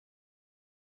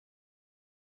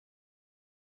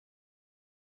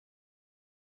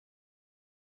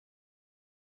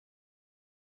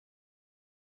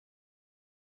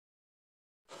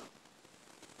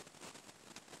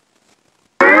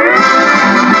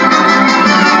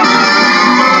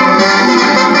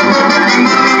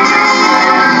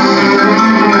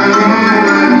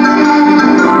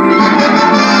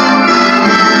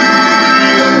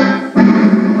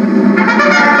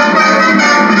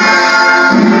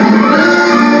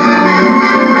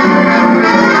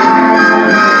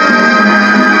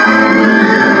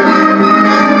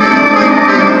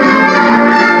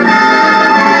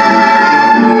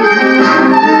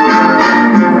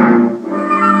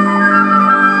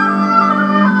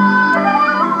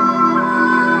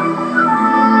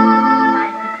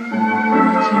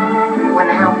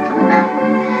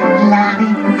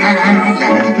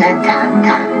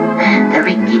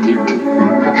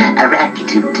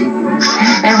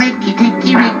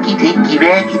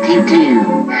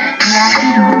racky-doo-doo,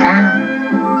 la-dee-doo-da.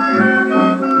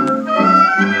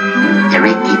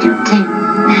 Ricky-doo-doo,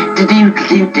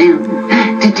 do-do-do-do,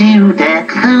 do-do-da,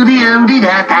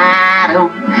 do-do-do-da-da-do,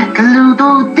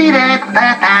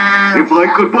 do-do-do-da-da-da. If I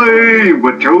could play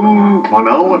with you one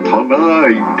hour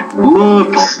tonight,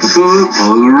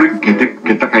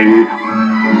 ricky-dicky-dicky.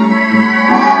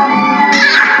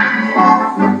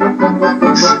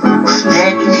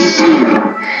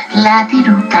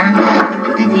 La-dee-doo-da,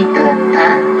 dee-dee-da-da,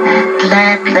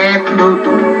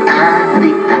 la-la-doo-doo-da-dee-da.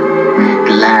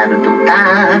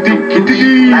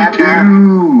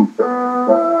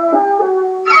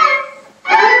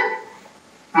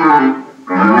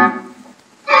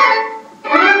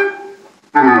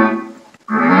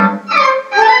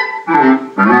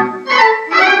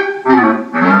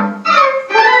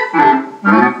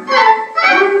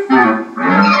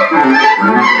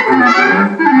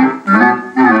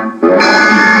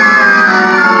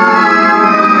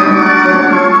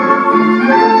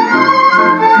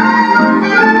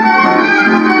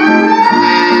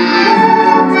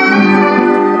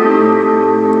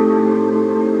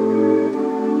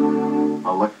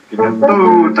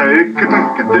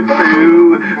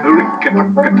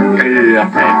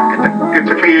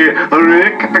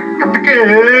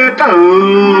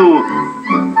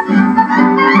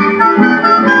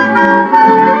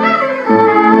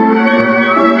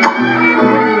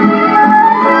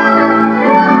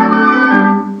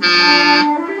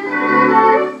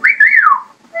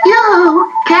 Yo,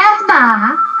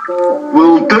 Casbah.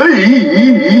 Well,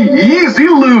 easy,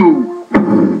 Lou.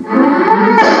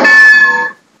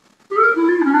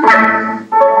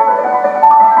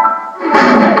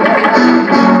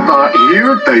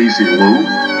 Here, Daisy Lou,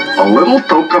 a little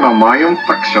token of my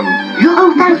affection.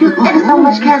 Oh, thank you ever so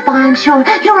much, Casbah, I'm sure.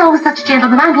 You're always such a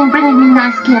gentleman. I mean, bringing me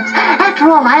nice gifts. After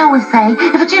all, I always say,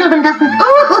 if a gentleman doesn't...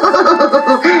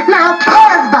 Now,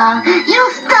 Casbah,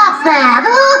 you stop that.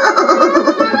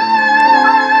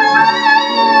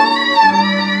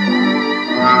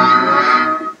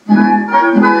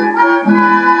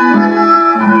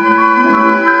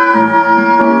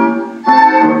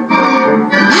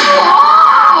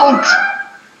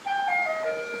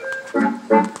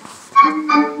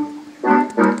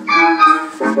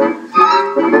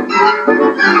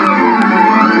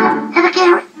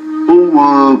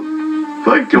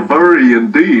 Thank you very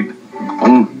indeed.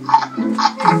 Come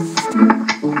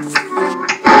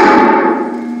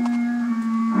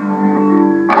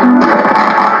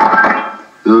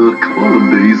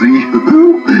on, Daisy.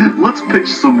 Let's pitch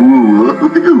some woo.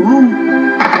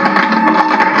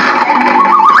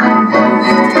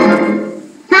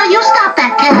 Now, you stop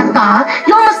that, Casbah.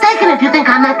 You're mistaken if you think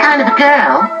I'm that kind of a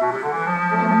girl.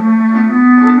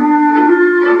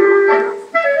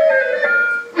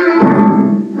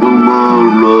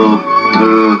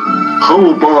 How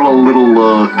about a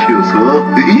little kiss,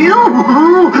 huh?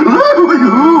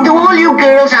 Do all you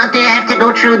girls out there have to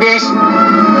go through this?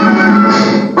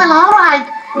 Well, all right,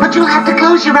 but you'll have to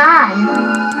close your eyes.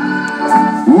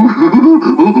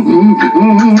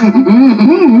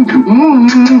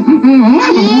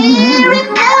 Here it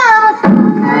comes!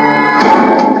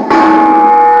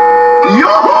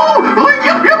 Yo-ho!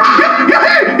 Yep, yep, yep, yep,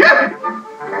 yep!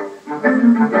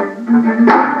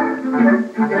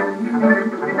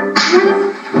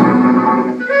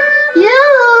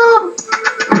 You!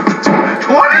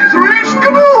 23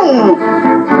 Skidoo!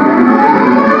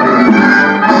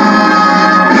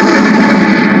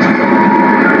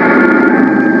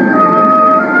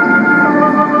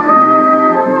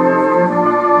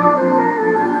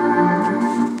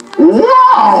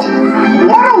 Wow!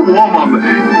 What a woman!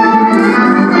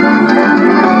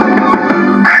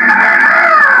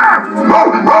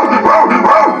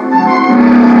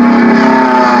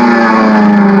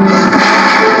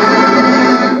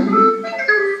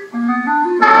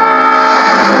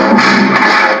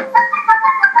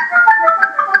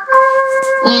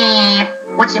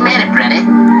 What's the matter, brother?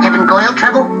 Having goil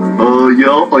trouble?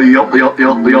 Yup,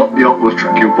 Mr.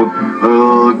 Cupid.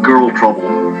 Girl trouble.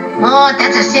 Oh,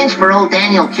 that's a cinch for old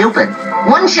Daniel Cupid.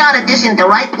 One shot at this in the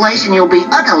right place and you'll be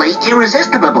utterly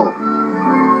irresistible.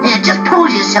 Yeah, just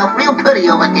pose yourself real pretty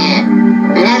over there.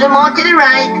 Little more to the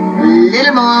right.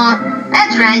 Little more.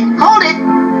 That's right. Hold it.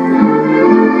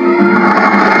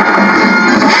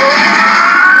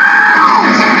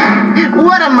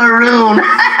 What a maroon.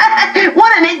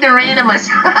 What an ignoramus.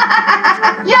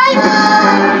 Yikes!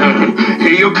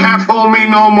 You can't fool me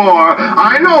no more.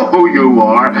 I know who you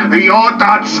are. You're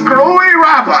that screwy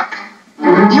rabbit.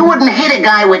 You wouldn't hit a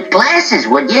guy with glasses,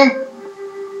 would you?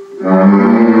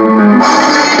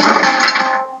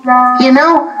 You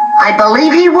know, I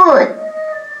believe he would.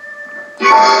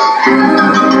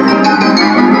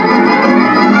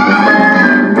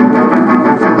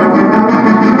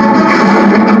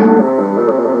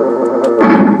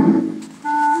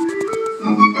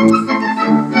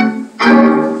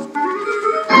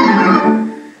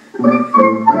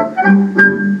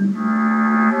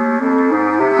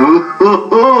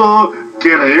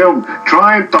 Get him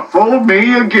trying to fool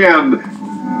me again.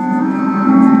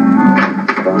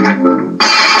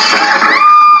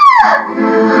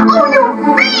 Oh, you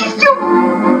beast, you...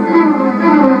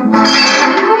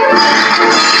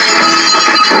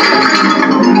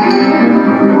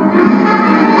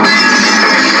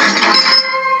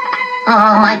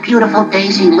 Oh, my beautiful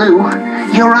Daisy Lou.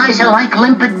 Your eyes are like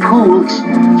limpid pools.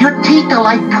 Your teeth are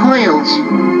like pearls.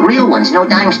 Real ones, no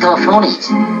dime store phonies.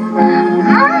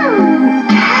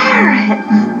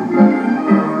 Carrots.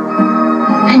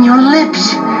 And your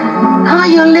lips. Oh,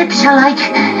 your lips are like...